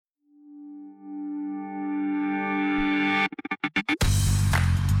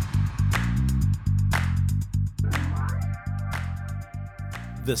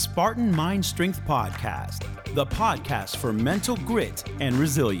the Spartan Mind Strength Podcast, the podcast for mental grit and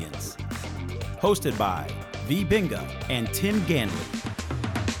resilience. Hosted by V. Binga and Tim Ganley.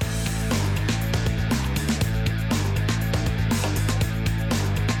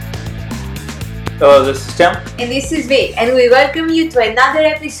 Hello, this is Tim. And this is Vic, and we welcome you to another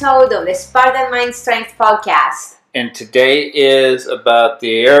episode of the Spartan Mind Strength Podcast. And today is about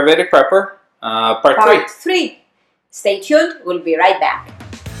the Ayurvedic Prepper, part 3. Stay tuned, we'll be right back.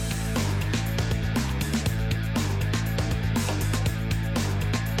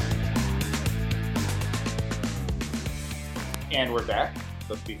 And we're back.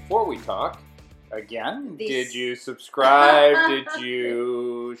 But before we talk, again, did you subscribe? Did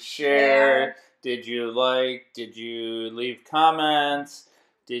you share? Did you like? Did you leave comments?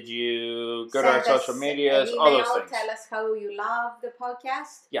 Did you go to our social medias? All those things. Tell us how you love the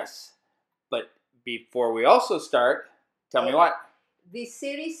podcast. Yes. But before we also start, tell me what. This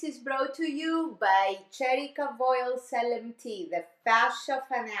series is brought to you by Cherika Voiles LMT, the fascia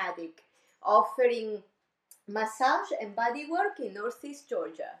fanatic, offering massage and body work in Northeast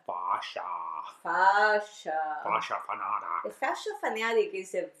Georgia. Fascia fanatic. The fascia fanatic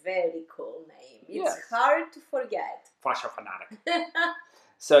is a very cool name. It's Yes. hard to forget. Fascia fanatic.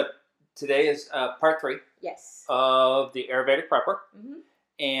 So today is part 3 Yes. of the Ayurvedic Prepper. Mm-hmm.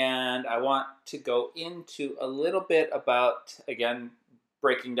 And I want to go into a little bit about, again,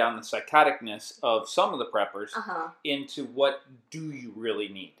 breaking down the psychoticness of some of the preppers into what do you really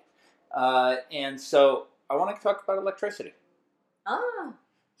need. And so I want to talk about electricity.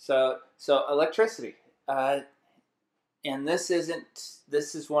 So electricity. And this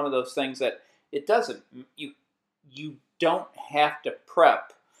is one of those things that it doesn't, you don't have to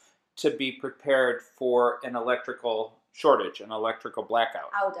prep to be prepared for an electrical shortage, an electrical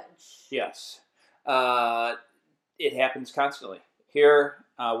blackout. Outage. Yes. It happens constantly. Here,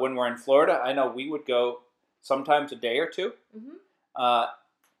 when we're in Florida, I know we would go sometimes a day or two. Mm-hmm.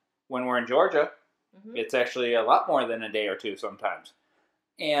 When we're in Georgia, it's actually a lot more than a day or two sometimes.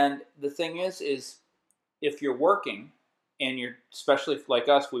 And the thing is if you're working, and you're, especially like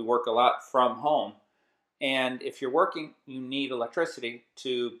us, we work a lot from home, and if you're working, you need electricity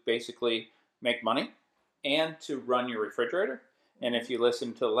to basically make money and to run your refrigerator. And if you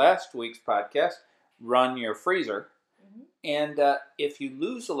listen to last week's podcast, run your freezer. Mm-hmm. And if you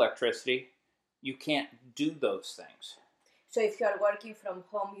lose electricity, you can't do those things. So if you're working from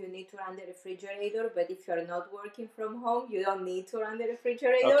home, you need to run the refrigerator. But if you're not working from home, you don't need to run the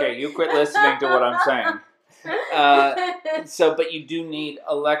refrigerator. Okay, you quit listening to what I'm saying. But you do need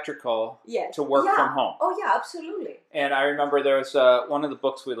electrical to work from home. Oh, yeah, absolutely. And I remember there was one of the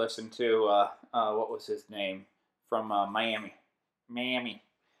books we listened to, what was his name? From Miami.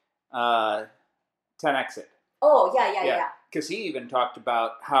 10 Exit. Oh, yeah. Because he even talked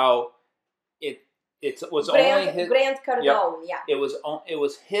about how it was Grant, only his... Grant Cardone, It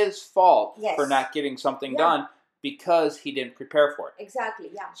was his fault for not getting something done because he didn't prepare for it. Exactly,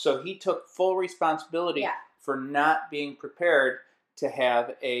 yeah. So he took full responsibility for not being prepared to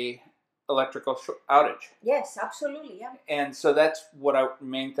have a electrical outage. Yes, absolutely, yeah. And so that's what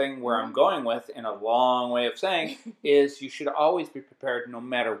main thing where I'm going with, in a long way of saying, is you should always be prepared no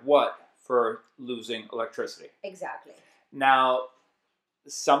matter what for losing electricity. Exactly. Now,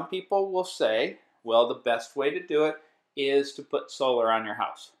 some people will say, well, the best way to do it is to put solar on your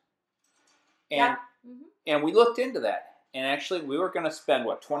house. And and we looked into that. And actually, we were going to spend,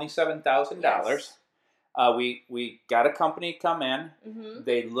 $27,000. Yes. We got a company come in. Mm-hmm.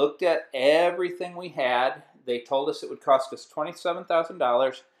 They looked at everything we had. They told us it would cost us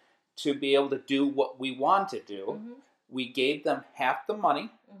 $27,000 to be able to do what we want to do. Mm-hmm. We gave them half the money.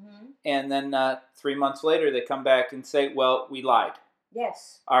 Mm-hmm. And then 3 months later, they come back and say, well, we lied.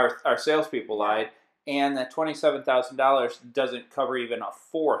 Yes. Our salespeople lied. And that $27,000 doesn't cover even a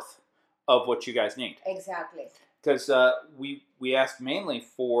fourth of what you guys need. Exactly. Because we asked mainly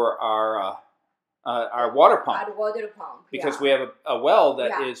for our water pump. Our water pump. Because we have a well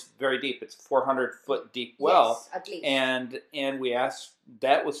that is very deep. It's a 400-foot deep well. Yes, at least. And we asked,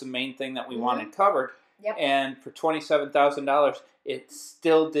 that was the main thing that we wanted covered. Yep. And for $27,000, it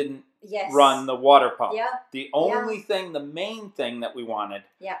still didn't run the water pump. Yeah. The only thing, the main thing that we wanted,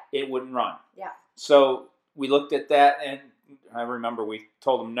 it wouldn't run. Yeah. So we looked at that, and I remember we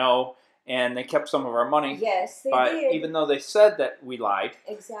told them no, and they kept some of our money. Yes, they did. Even though they said that we lied,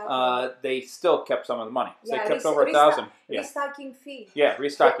 they still kept some of the money. So they kept over $1,000. Restocking fee. Yeah,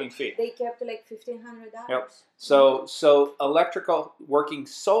 restocking fee. They kept like $1,500. Yep. So electrical working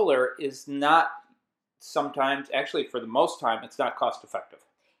solar is not sometimes, actually for the most time, it's not cost effective.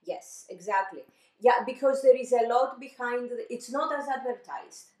 Yes, exactly. Yeah, because there is a lot behind. It's not as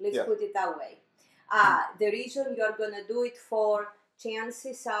advertised. Let's put it that way. The reason you're gonna do it for,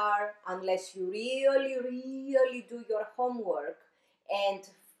 chances are, unless you really, really do your homework and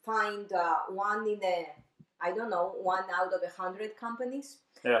find one in one out of 100 companies.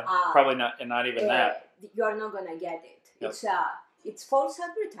 Yeah, probably not even that. You're not gonna get it. Yep. It's false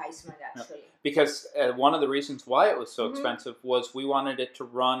advertisement, actually. Yep. Because one of the reasons why it was so expensive was we wanted it to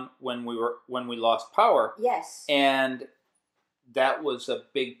run when we lost power. Yes. And that was a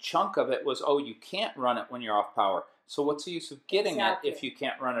big chunk of it was, you can't run it when you're off power. So what's the use of getting it if you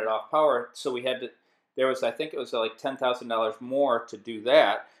can't run it off power? So we had to, I think it was like $10,000 more to do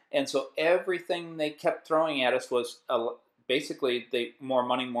that. And so everything they kept throwing at us was basically more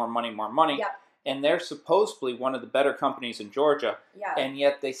money. Yep. And they're supposedly one of the better companies in Georgia. Yeah. And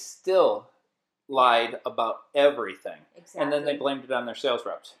yet they still lied about everything. Exactly. And then they blamed it on their sales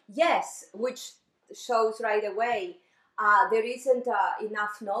reps. Yes, which shows right away there isn't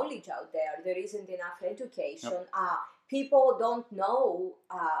enough knowledge out there. There isn't enough education. Yep. People don't know,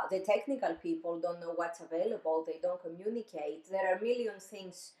 the technical people don't know what's available. They don't communicate. There are a million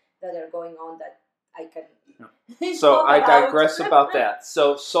things that are going on that I can... Yep. So I digress about that.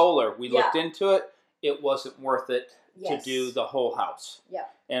 So solar, we looked into it. It wasn't worth it to do the whole house. Yeah.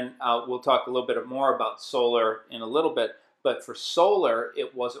 And we'll talk a little bit more about solar in a little bit. But for solar,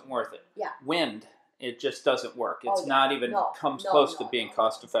 it wasn't worth it. Yeah. Wind, it just doesn't work. It's not even comes close to being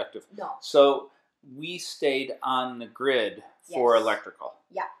cost effective. No. So we stayed on the grid for electrical.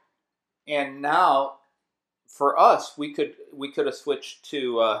 Yeah. And now, for us, we could have switched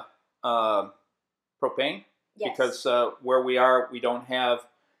to propane. Yes. Because where we are, we don't have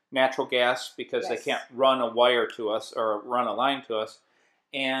natural gas because they can't run a wire to us or run a line to us.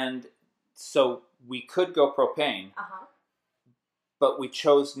 And so we could go propane. Uh-huh. But we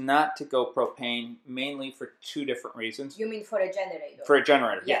chose not to go propane mainly for two different reasons. You mean for a generator? For a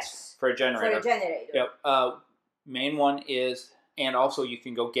generator, yes. For a generator. For a generator. Yep. Main one is, and also you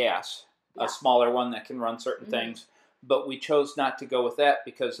can go gas, a smaller one that can run certain things. But we chose not to go with that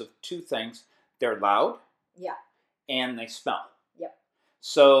because of two things. They're loud. Yeah. And they smell. Yep.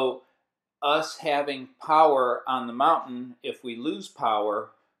 So us having power on the mountain, if we lose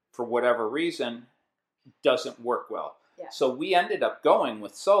power for whatever reason, doesn't work well. Yeah. So we ended up going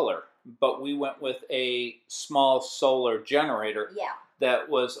with solar, but we went with a small solar generator that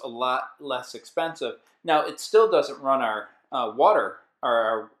was a lot less expensive. Now, it still doesn't run our water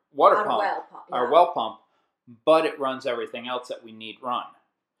well pump, but it runs everything else that we need run.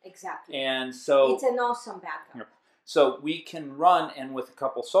 Exactly. And so it's an awesome backup. So we can run, and with a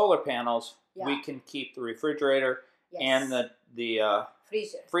couple solar panels, we can keep the refrigerator and the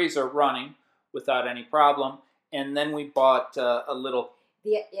freezer running without any problem. And then we bought a little...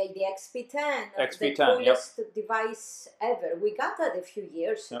 The XP10, XP10, the coolest device ever. We got that a few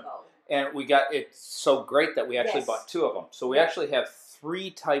years ago. And it's so great that we actually bought two of them. So we actually have three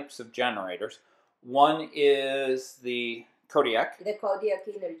types of generators. One is the Kodiak. The Kodiak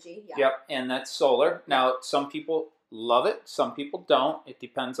Energy, Yep, and that's solar. Now, some people love it. Some people don't. It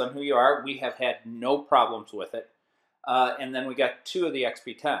depends on who you are. We have had no problems with it. And then we got two of the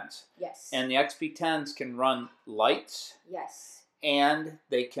XP10s. Yes. And the XP10s can run lights. Yes. And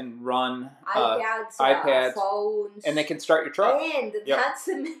they can run iPads, phones. And they can start your truck. And that's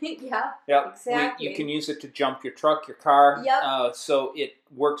exactly. You can use it to jump your truck, your car. Yep. So it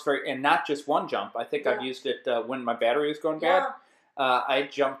works and not just one jump. I think I've used it when my battery was going bad. I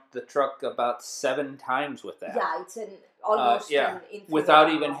jumped the truck about 7 times with that. Yeah, it's almost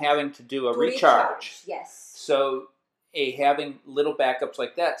without even having to do a recharge. Yes. So having little backups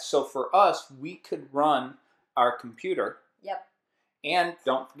like that. So for us, we could run our computer. Yep. And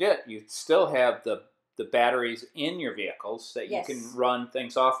don't forget, you still have the batteries in your vehicles that you can run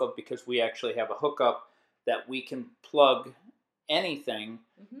things off of, because we actually have a hookup that we can plug anything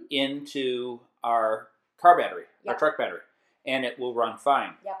into our car battery, our truck battery, and it will run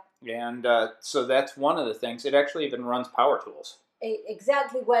fine. Yep. And so that's one of the things. It actually even runs power tools.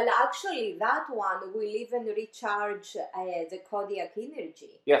 Exactly. Well, actually, that one will even recharge the Kodiak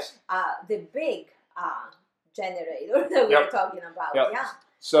Energy. Yes. The big generator that we were talking about. Yep. Yeah.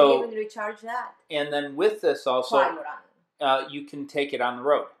 So you even recharge that. And then with this also, you can take it on the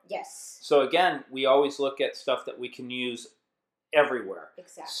road. Yes. So again, we always look at stuff that we can use everywhere.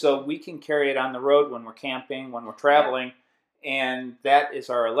 Exactly. So we can carry it on the road when we're camping, when we're traveling, and that is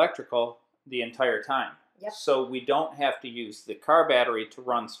our electrical the entire time. Yep. So we don't have to use the car battery to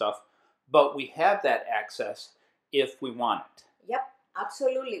run stuff, but we have that access if we want it. Yep,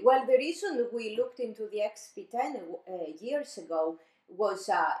 absolutely. Well, the reason we looked into the XP10 years ago was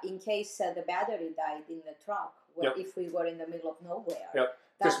in case the battery died in the truck, if we were in the middle of nowhere. Yep.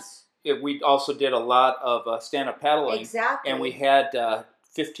 We also did a lot of stand-up paddling. Exactly. And we had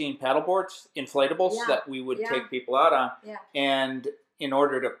 15 paddle boards, inflatables, that we would take people out on. Yeah. And in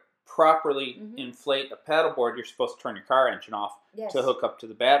order to properly inflate a paddleboard, you're supposed to turn your car engine off to hook up to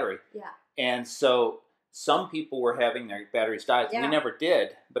the battery. Yeah. And so some people were having their batteries die. Yeah. We never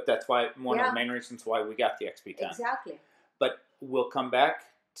did, but that's why one of the main reasons why we got the XP10. Exactly. But we'll come back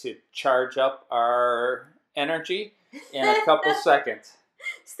to charge up our energy in a couple seconds.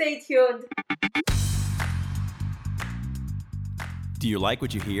 Stay tuned. Do you like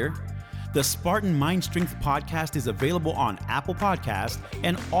what you hear? The Spartan Mind Strength podcast is available on Apple Podcasts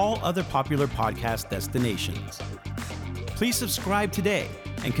and all other popular podcast destinations. Please subscribe today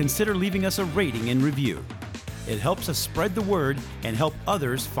and consider leaving us a rating and review. It helps us spread the word and help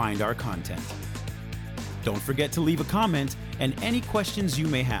others find our content. Don't forget to leave a comment and any questions you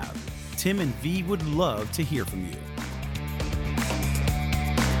may have. Tim and V would love to hear from you.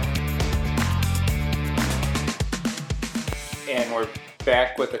 And we're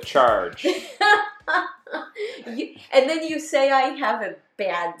back with a charge. And then you say I have a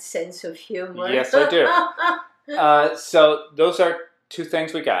bad sense of humor. Yes, I do. So those are two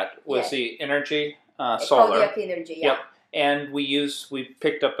things we got. Was the energy, solar. Kodiak Energy, Yep. And we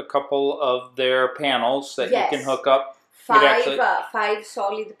picked up a couple of their panels that you can hook up. Five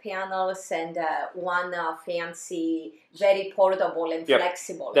solid panels and one fancy, very portable and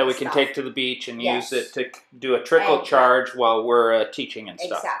flexible. That we can take to the beach and use it to do a trickle charge while we're teaching and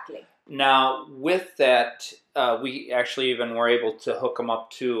stuff. Exactly. Now, with that, we actually even were able to hook them up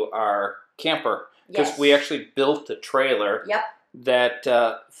to our camper because we actually built a trailer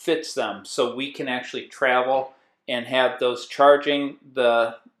that fits them. So we can actually travel and have those charging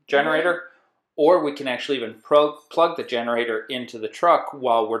the generator. Or we can actually even plug the generator into the truck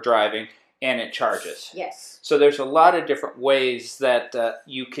while we're driving, and it charges. Yes. So there's a lot of different ways that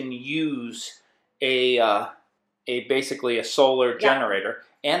you can use basically a solar generator,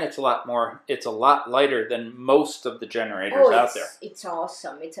 and it's a lot lighter than most of the generators out there. It's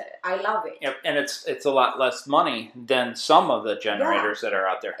awesome. I love it. Yep, and it's a lot less money than some of the generators that are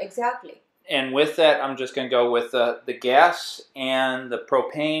out there. Exactly. And with that, I'm just going to go with the gas and the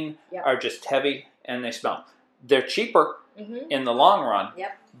propane are just heavy and they smell. They're cheaper in the long run,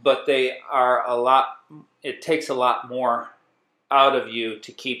 but they are it takes a lot more out of you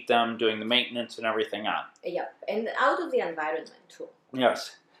to keep them doing the maintenance and everything on. Yep, and out of the environment too.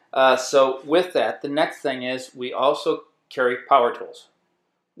 Yes. So with that, the next thing is we also carry power tools.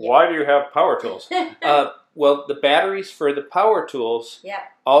 Yep. Why do you have power tools? Well, the batteries for the power tools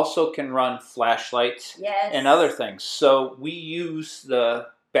also can run flashlights and other things. So we use the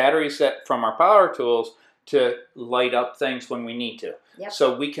batteries from our power tools to light up things when we need to. Yep.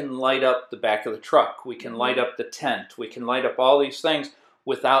 So we can light up the back of the truck. We can light up the tent. We can light up all these things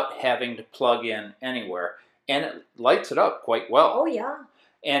without having to plug in anywhere. And it lights it up quite well. Oh, yeah.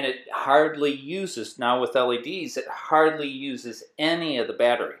 And it hardly uses, now with LEDs, it hardly uses any of the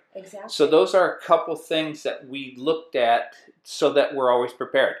battery. Exactly. So those are a couple things that we looked at so that we're always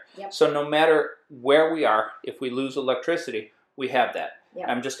prepared. Yep. So no matter where we are, if we lose electricity, we have that. Yep.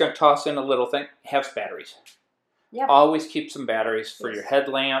 I'm just going to toss in a little thing, have batteries. Yep. Always keep some batteries for your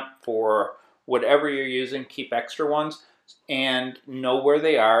headlamp, for whatever you're using, keep extra ones, and know where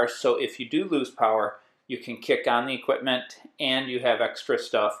they are. So if you do lose power, you can kick on the equipment and you have extra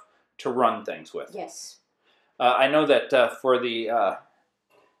stuff to run things with. Yes. I know that for the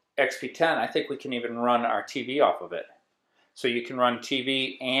XP10, I think we can even run our TV off of it. So you can run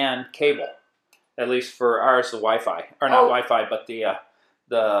TV and cable. At least for ours, the Wi-Fi. Or not Wi-Fi, but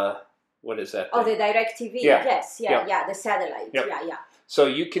the what is that? Oh, the DirecTV. Yeah. Yes. The satellite. Yep. Yeah. So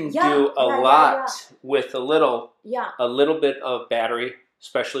you can do a lot with a little bit of battery,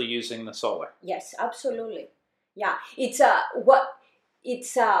 especially using the solar. Yes, absolutely. Yeah,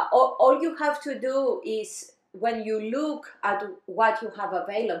 all you have to do is when you look at what you have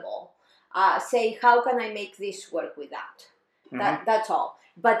available, say, how can I make this work with that? Mm-hmm. That's all.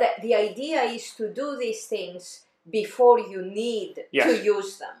 But the idea is to do these things before you need to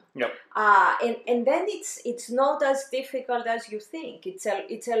use them. Yep. And then it's not as difficult as you think.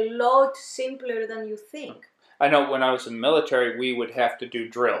 It's a lot simpler than you think. I know when I was in the military, we would have to do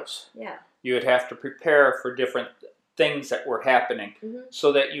drills. Yeah. You would have to prepare for different things that were happening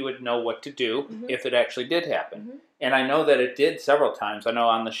so that you would know what to do if it actually did happen. Mm-hmm. And I know that it did several times. I know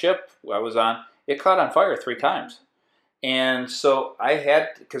on the ship I was on, it caught on fire 3 times. And so I had,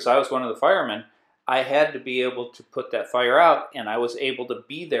 because I was one of the firemen, I had to be able to put that fire out, and I was able to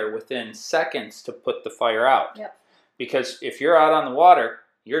be there within seconds to put the fire out. Yep. Because if you're out on the water,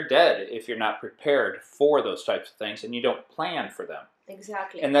 you're dead if you're not prepared for those types of things and you don't plan for them.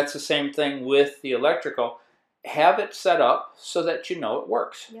 Exactly. And that's the same thing with the electrical. Have it set up so that you know it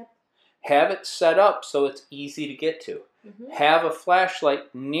works. Yep. Have it set up so it's easy to get to. Have a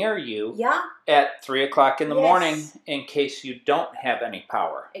flashlight near you at 3 o'clock in the morning in case you don't have any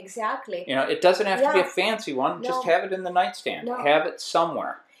power. Exactly. You know, it doesn't have to be a fancy one. No. Just have it in the nightstand. No. Have it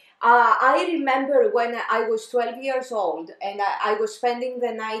somewhere. I remember when I was 12 years old and I was spending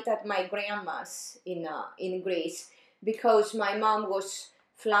the night at my grandma's in Greece because my mom was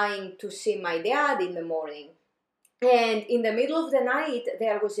flying to see my dad in the morning. And in the middle of the night,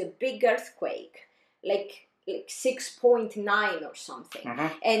 there was a big earthquake, like 6.9 or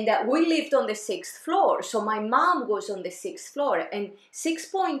something. And we lived on the 6th floor. So my mom was on the 6th floor. And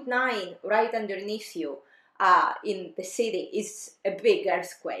 6.9 right underneath you in the city is a big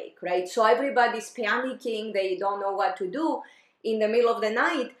earthquake, right? So everybody's panicking. They don't know what to do. In the middle of the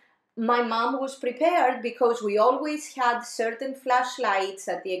night, my mom was prepared because we always had certain flashlights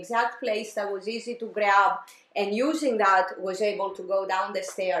at the exact place that was easy to grab, and using that was able to go down the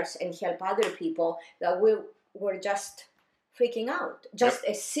stairs and help other people that were just freaking out. Just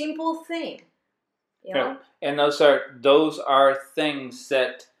a simple thing, you know? And those are things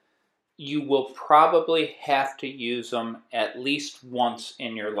that you will probably have to use them at least once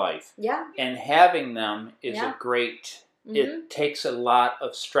in your life. Yeah. And having them is a great... It takes a lot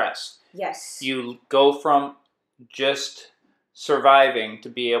of stress. Yes. You go from just surviving to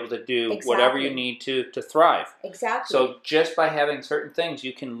be able to do whatever you need to thrive. Exactly. So just by having certain things,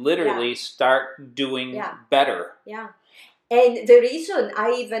 you can literally start doing better. Yeah. And the reason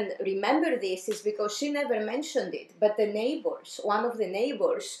I even remember this is because she never mentioned it, but the neighbors, one of the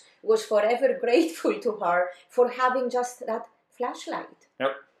neighbors was forever grateful to her for having just that flashlight.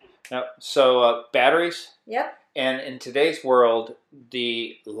 Yep. So batteries. Yep. And in today's world,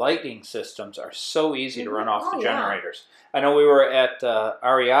 the lighting systems are so easy to run off the generators. I know we were at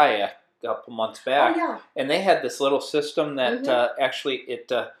REI a couple months back, and they had this little system that actually it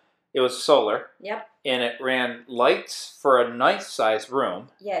was solar. Yep. And it ran lights for a nice sized room.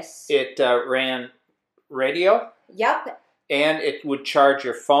 Yes. It ran radio. Yep. And it would charge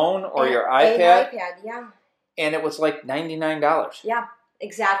your phone or your iPad. And it was like $99. Yeah.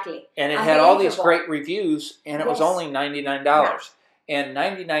 Exactly. And it had all these great reviews, and it was only $99. Yeah. And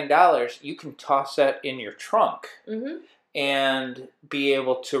 $99, you can toss that in your trunk and be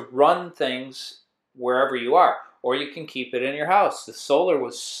able to run things wherever you are. Or you can keep it in your house. The solar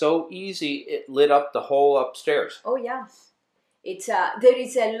was so easy, it lit up the whole upstairs. Oh, yeah. It's there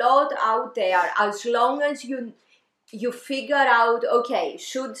is a lot out there. As long as you figure out, okay,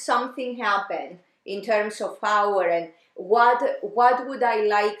 should something happen in terms of power and what would I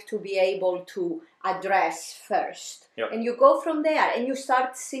like to be able to address first? Yep. And you go from there and you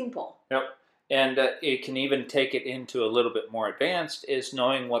start simple. Yep. And it can even take it into a little bit more advanced is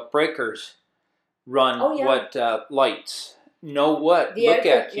knowing what breakers run what lights. Know what. The look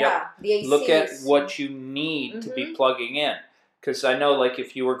at the ACs. Look at what you need to be plugging in. Because I know like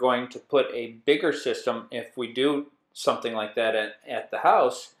if you were going to put a bigger system, if we do something like that at the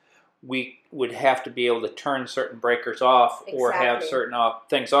house, we would have to be able to turn certain breakers off or have certain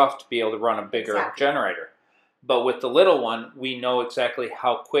things off to be able to run a bigger generator. But with the little one, we know exactly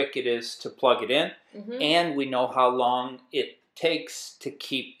how quick it is to plug it in, and we know how long it takes to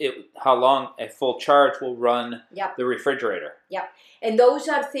keep it, how long a full charge will run the refrigerator. Yep. And those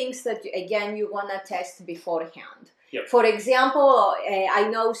are things that, again, you want to test beforehand. Yep. For example, I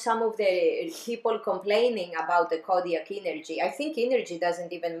know some of the people complaining about the Kodiak Energy. I think Energy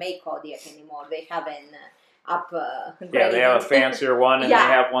doesn't even make Kodiak anymore. They have an they have a fancier one, and they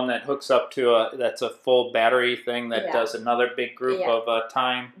have one that hooks up to that's a full battery thing that does another big group of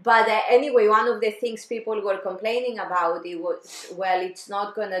time. But anyway, one of the things people were complaining about it was, well, it's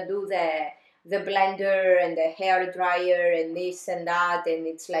not gonna do the blender and the hair dryer and this and that, and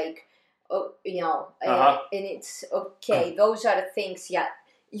it's like, and it's okay. Those are things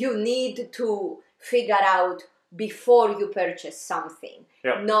you need to figure out before you purchase something.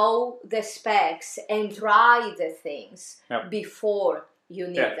 Yep. Know the specs and try the things before you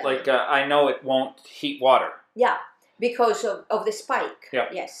need them. Like I know it won't heat water. Yeah, because of the spike. Yeah.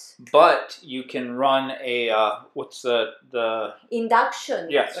 Yes. But you can run a what's the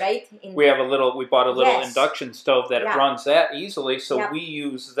induction? Yes. Right. We bought a little induction stove that it runs that easily, so we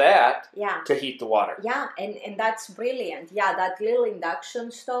use that to heat the water. Yeah, and that's brilliant. Yeah, that little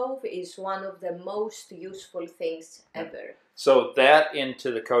induction stove is one of the most useful things ever. So that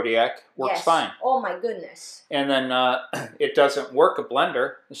into the Kodiak works fine. Oh my goodness. And then it doesn't work a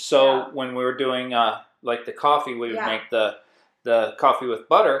blender. So when we were doing like the coffee, we would make the coffee with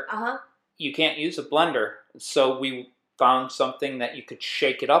butter. You can't use a blender, so we found something that you could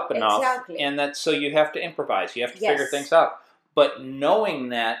shake it up enough, and that's so you have to improvise. You have to figure things out. But knowing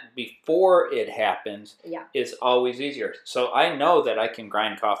that before it happens is always easier. So I know that I can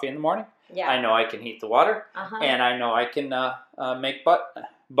grind coffee in the morning. I know I can heat the water, and I know I can make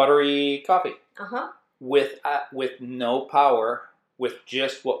buttery coffee with no power, with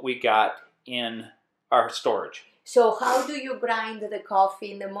just what we got in our storage. So how do you grind the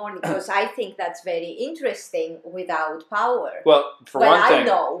coffee in the morning? Because I think that's very interesting without power. Well, one thing, I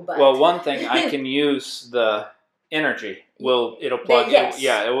know, but... one thing I can use the energy. It'll plug in.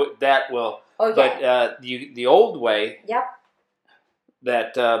 Yeah, that will. Okay. But the old way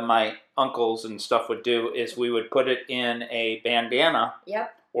that my uncles and stuff would do is we would put it in a bandana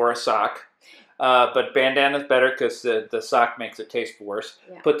or a sock. But bandana's better because the sock makes it taste worse.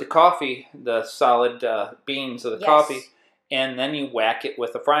 Put the coffee, the solid beans of the coffee, and then you whack it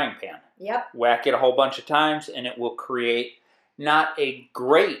with a frying pan. Whack it a whole bunch of times, and it will create not a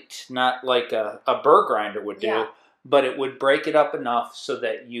grate, not like a burr grinder would do, but it would break it up enough so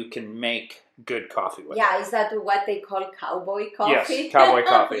that you can make good coffee with it. Is that what they call cowboy coffee? Yes, cowboy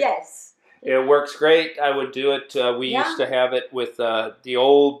coffee. Yes. It works great. I would do it. We used to have it with the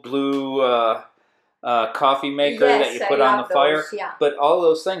old blue coffee maker that you put on the fire. But all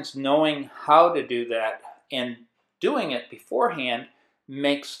those things, knowing how to do that and doing it beforehand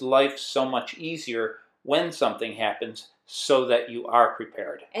makes life so much easier when something happens so that you are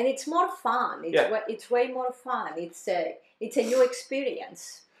prepared. And it's more fun. It's way more fun. It's a new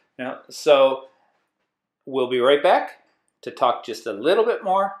experience. So we'll be right back to talk just a little bit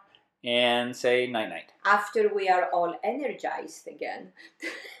more and say night-night. After we are all energized again.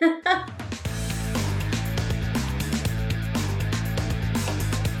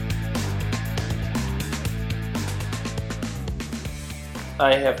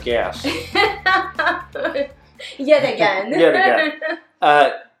 I have gas. Yet again.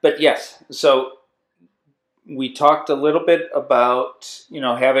 But yes, so we talked a little bit about,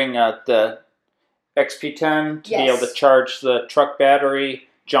 having the XP10 to be able to charge the truck battery,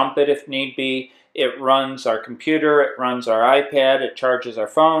 jump it if need be. It runs our computer, it runs our iPad, it charges our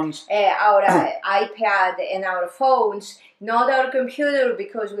phones. Our iPad and our phones, not our computer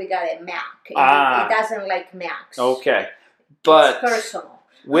because we got a Mac. It doesn't like Macs. Okay. But it's personal.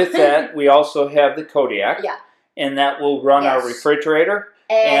 With that, we also have the Kodiak. And that will run our refrigerator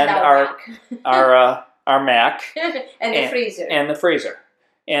and our Mac. And the freezer. And the freezer.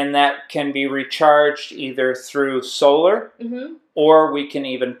 And that can be recharged either through solar, or we can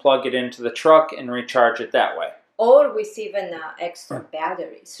even plug it into the truck and recharge it that way. Or with even extra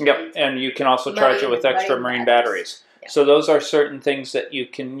batteries. Right? And you can also charge it with extra marine batteries. So those are certain things that you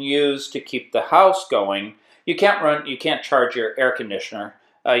can use to keep the house going. You can't charge your air conditioner.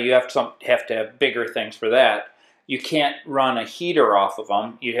 You have to have bigger things for that. You can't run a heater off of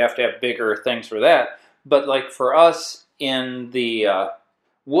them. You have to have bigger things for that. But like for us in the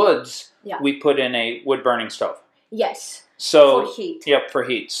woods, we put in a wood-burning stove. Yes. So for heat. Yep, for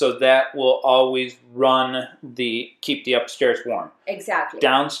heat. So that will always keep the upstairs warm. Exactly.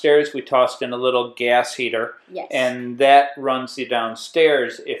 Downstairs, we tossed in a little gas heater. Yes. And that runs the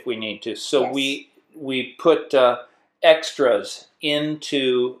downstairs if we need to. So we put extras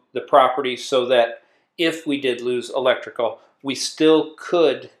into the property so that if we did lose electrical, we still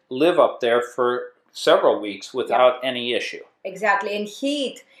could live up there for several weeks without any issue. Exactly. And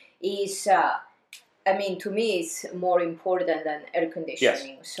heat is, to me, it's more important than air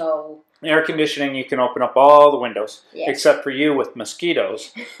conditioning. Yes. So air conditioning, you can open up all the windows, except for you with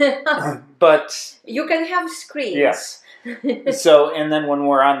mosquitoes. But you can have screens. Yes. So, and then when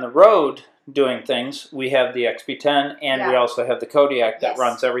we're on the road doing things, we have the XP10 and we also have the Kodiak that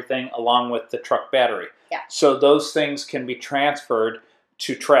runs everything along with the truck battery. So those things can be transferred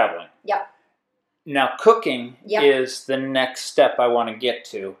to traveling. Now cooking is the next step I want to get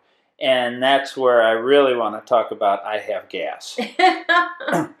to, and that's where I really want to talk about I have gas.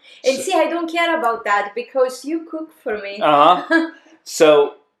 And see, I don't care about that because you cook for me.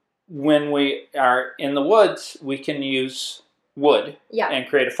 So when we are in the woods, we can use wood and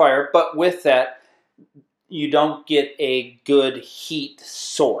create a fire, but with that, you don't get a good heat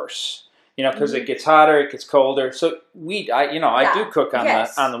source, because it gets hotter, it gets colder. So I do cook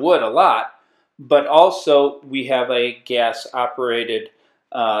on the wood a lot, but also we have a gas operated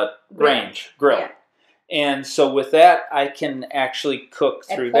range grill, and so with that, I can actually cook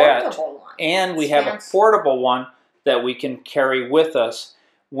through that. And we have a portable one that we can carry with us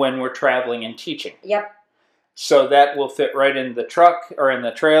when we're traveling and teaching. So that will fit right in the truck or in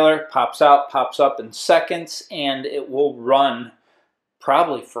the trailer, pops out, pops up in seconds, and it will run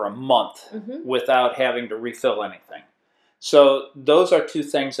probably for a month without having to refill anything. So those are two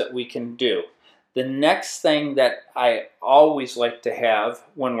things that we can do. The next thing that I always like to have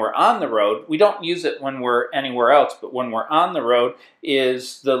when we're on the road, we don't use it when we're anywhere else, but when we're on the road,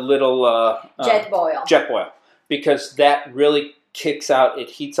 is the little jet boil. Jet boil, because that really kicks out. It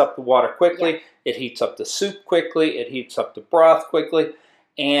heats up the water quickly. Yeah. It heats up the soup quickly. It heats up the broth quickly,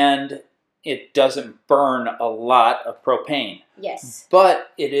 and it doesn't burn a lot of propane. Yes.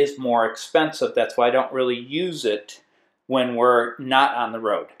 But it is more expensive. That's why I don't really use it when we're not on the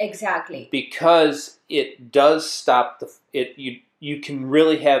road. Exactly. Because it does stop you can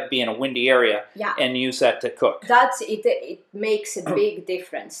really be in a windy area and use that to cook. That's it. It makes a big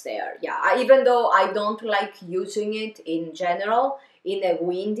difference there. Yeah. Even though I don't like using it in general, in a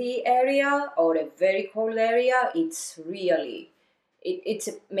windy area or a very cold area, it's really, it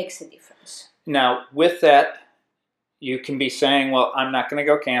makes a difference. Now, with that, you can be saying, well, I'm not going to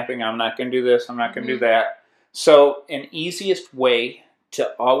go camping. I'm not going to do this. I'm not going to do that. So an easiest way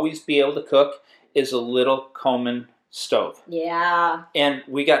to always be able to cook is a little Coleman stove. Yeah. And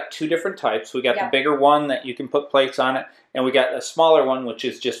we got two different types. We got the bigger one that you can put plates on it, and we got a smaller one which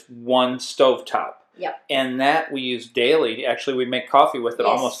is just one stovetop. Yep. And that we use daily. Actually, we make coffee with it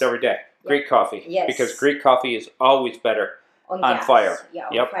almost every day. Greek coffee. Yes. Because Greek coffee is always better on fire. Yeah,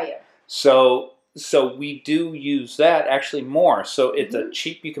 on fire. So we do use that actually more. So it's a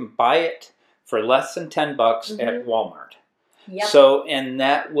cheap, you can buy it for less than $10 at Walmart. Yep. So, and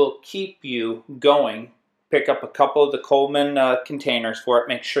that will keep you going. Pick up a couple of the Coleman containers for it.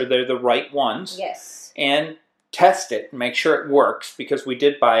 Make sure they're the right ones. Yes. And test it. Make sure it works, because we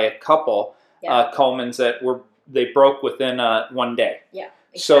did buy a couple Colemans that they broke within 1 day. Yeah.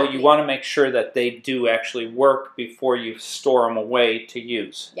 Exactly. So you want to make sure that they do actually work before you store them away to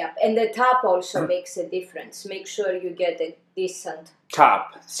use. Yeah, and the top also makes a difference. Make sure you get a decent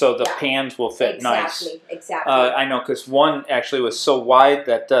top, so the pans will fit nice. Exactly. I know, because one actually was so wide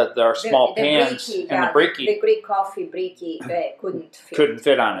that our small pans and the briquette, the Greek coffee briquette couldn't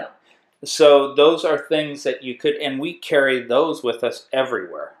fit on it. So those are things that you could, and we carry those with us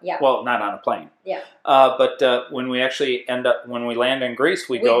everywhere. Yeah. Well, not on a plane. Yeah. But when we actually when we land in Greece,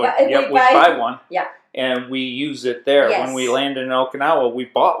 we buy one. Yeah. And we use it there. Yes. When we landed in Okinawa, we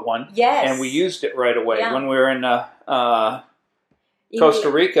bought one. Yes. And we used it right away. Yeah. When we were in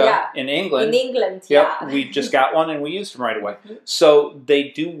Costa Rica, in England. We just got one and we used them right away. So they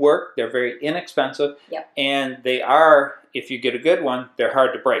do work. They're very inexpensive. Yep. And they are, if you get a good one, they're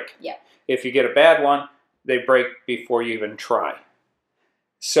hard to break. Yeah. If you get a bad one, they break before you even try.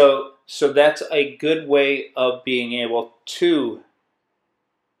 So that's a good way of being able to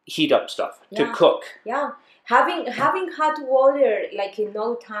heat up stuff, to cook. Yeah. Having hot water like in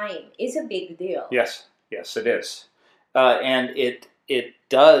no time is a big deal. Yes, it is. And it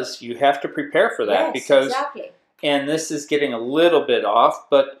does, you have to prepare for that, because, and this is getting a little bit off,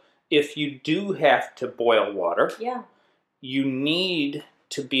 but if you do have to boil water, you need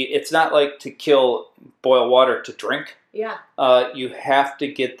to be, it's not like to boil water to drink. Yeah. You have to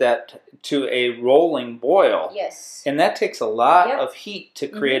get that to a rolling boil. Yes. And that takes a lot of heat to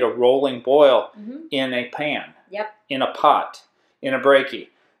create a rolling boil in a pan, in a pot, in a breakie,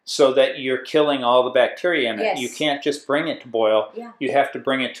 so that you're killing all the bacteria in it. You can't just bring it to boil. You have to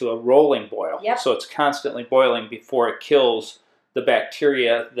bring it to a rolling boil. So it's constantly boiling before it kills the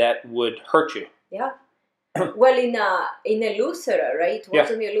bacteria that would hurt you. Yeah. Well, in a Lucera, right?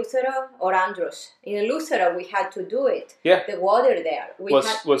 Wasn't it Lucera or Andros? In a Lucera, we had to do it. Yeah. The water there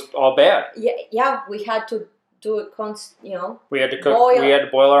was all bad. Yeah. We had to do it We had to cook. We had to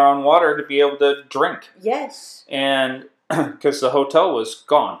boil our own water to be able to drink. Yes. And because the hotel was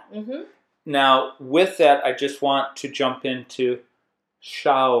gone. Now, with that, I just want to jump into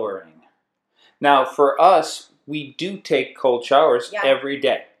showering. Now, for us, we do take cold showers every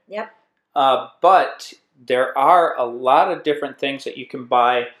day. Yep. But there are a lot of different things that you can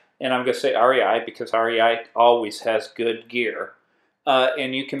buy, and I'm going to say REI because REI always has good gear.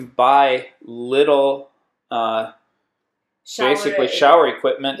 And you can buy little, basically shower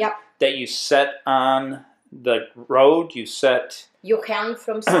equipment that you set on the road. You hang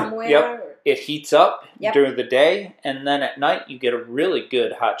from somewhere. It heats up during the day, and then at night you get a really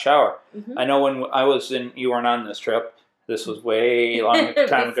good hot shower. I know when I was you weren't on this trip. This was way long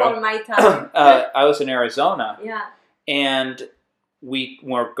time ago. Before my time. I was in Arizona. Yeah. And we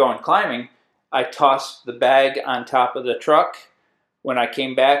were going climbing. I tossed the bag on top of the truck. When I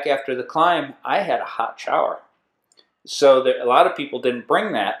came back after the climb, I had a hot shower. So a lot of people didn't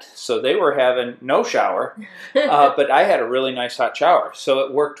bring that, so they were having no shower, but I had a really nice hot shower. So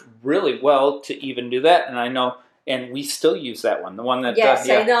it worked really well to even do that, and I know, and we still use that one, the one that... Yes,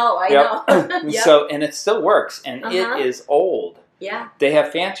 I know. Yep. So, and it still works, and it is old. Yeah. They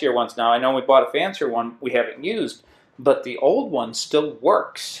have fancier ones now. I know we bought a fancier one we haven't used, but the old one still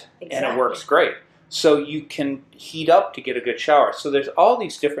works, and it works great. So you can heat up to get a good shower. So there's all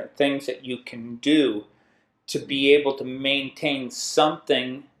these different things that you can do to be able to maintain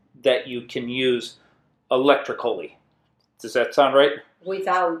something that you can use electrically. Does that sound right?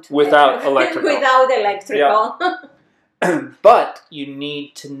 Without electrical. Without electrical. Yeah. But you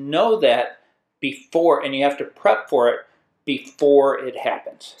need to know that before, and you have to prep for it before it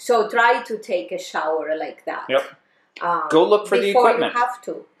happens. So try to take a shower like that. Yep. Go look for the equipment. Before you have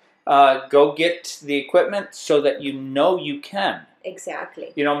to. Go get the equipment so that you know you can.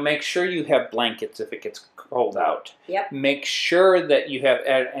 Exactly. Make sure you have blankets if it gets cold out. Yep. Make sure that you have,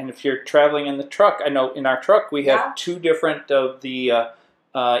 and if you're traveling in the truck, I know in our truck we have 2 different of the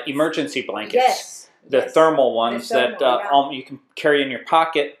emergency blankets. Yes. The thermal ones that you can carry in your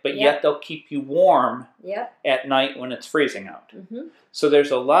pocket, but yet they'll keep you warm at night when it's freezing out. Mm-hmm. So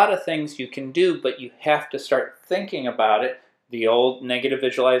there's a lot of things you can do, but you have to start thinking about it, the old negative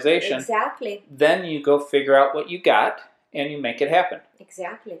visualization. Exactly. Then you go figure out what you got, and you make it happen.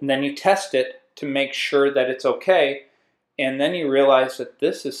 Exactly. And then you test it to make sure that it's okay, and then you realize that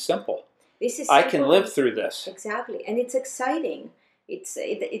this is simple. I can live through this. Exactly, and it's exciting.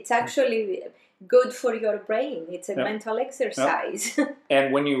 It's actually good for your brain. It's a mental exercise.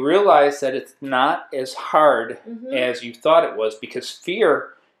 And when you realize that it's not as hard as you thought it was, because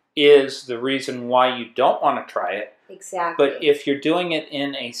fear is the reason why you don't want to try it. Exactly. But if you're doing it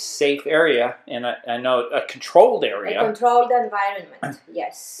in a safe area, and I know a controlled area. A controlled environment,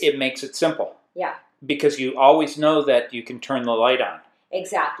 yes. It makes it simple. Yeah. Because you always know that you can turn the light on.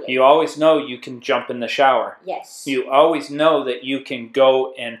 Exactly. You always know you can jump in the shower. Yes. You always know that you can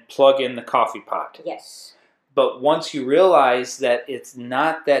go and plug in the coffee pot. Yes. But once you realize that it's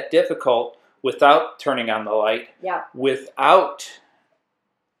not that difficult without turning on the light, without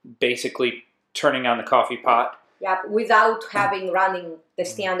basically turning on the coffee pot, without having the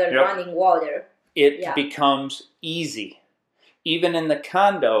standard running water, it becomes easy. Even in the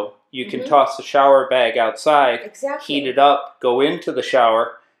condo, you can toss the shower bag outside, heat it up, go into the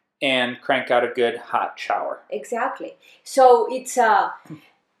shower, and crank out a good hot shower. Exactly. So it's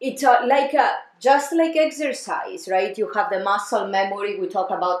like just like exercise, right? You have the muscle memory. We talk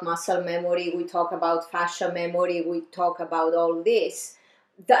about muscle memory. We talk about fascia memory. We talk about all this.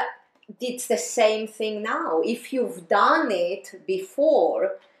 That it's the same thing now. If you've done it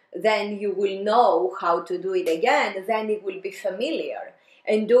before, then you will know how to do it again. Then it will be familiar.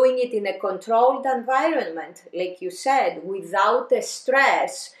 And doing it in a controlled environment, like you said, without the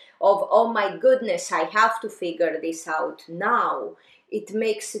stress of, oh my goodness, I have to figure this out now, it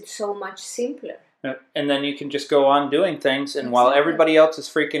makes it so much simpler. And then you can just go on doing things, and while everybody else is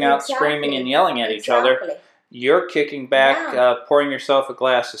freaking out, screaming and yelling at each other, you're kicking back, pouring yourself a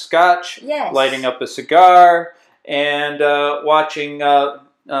glass of scotch, lighting up a cigar, and watching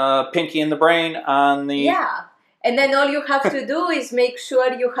Pinky and the Brain on the... And then all you have to do is make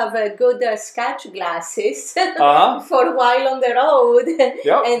sure you have a good scotch glasses for a while on the road,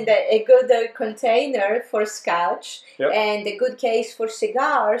 and a good container for scotch, and a good case for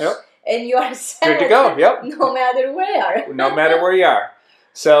cigars, and you are set. Good to go, no matter where. No matter where you are.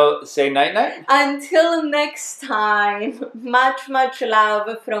 So, say night-night. Until next time, much, much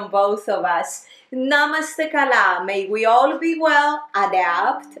love from both of us. Namaste Kala. May we all be well,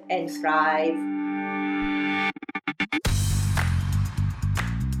 adapt, and thrive.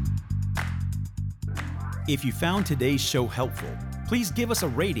 If you found today's show helpful, please give us a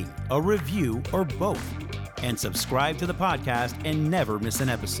rating, a review, or both, and subscribe to the podcast and never miss an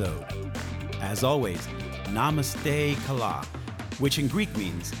episode. As always, Namaste Kala, which in Greek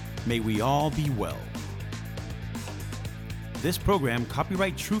means, may we all be well. This program,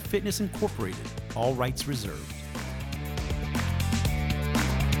 copyright True Fitness Incorporated, all rights reserved.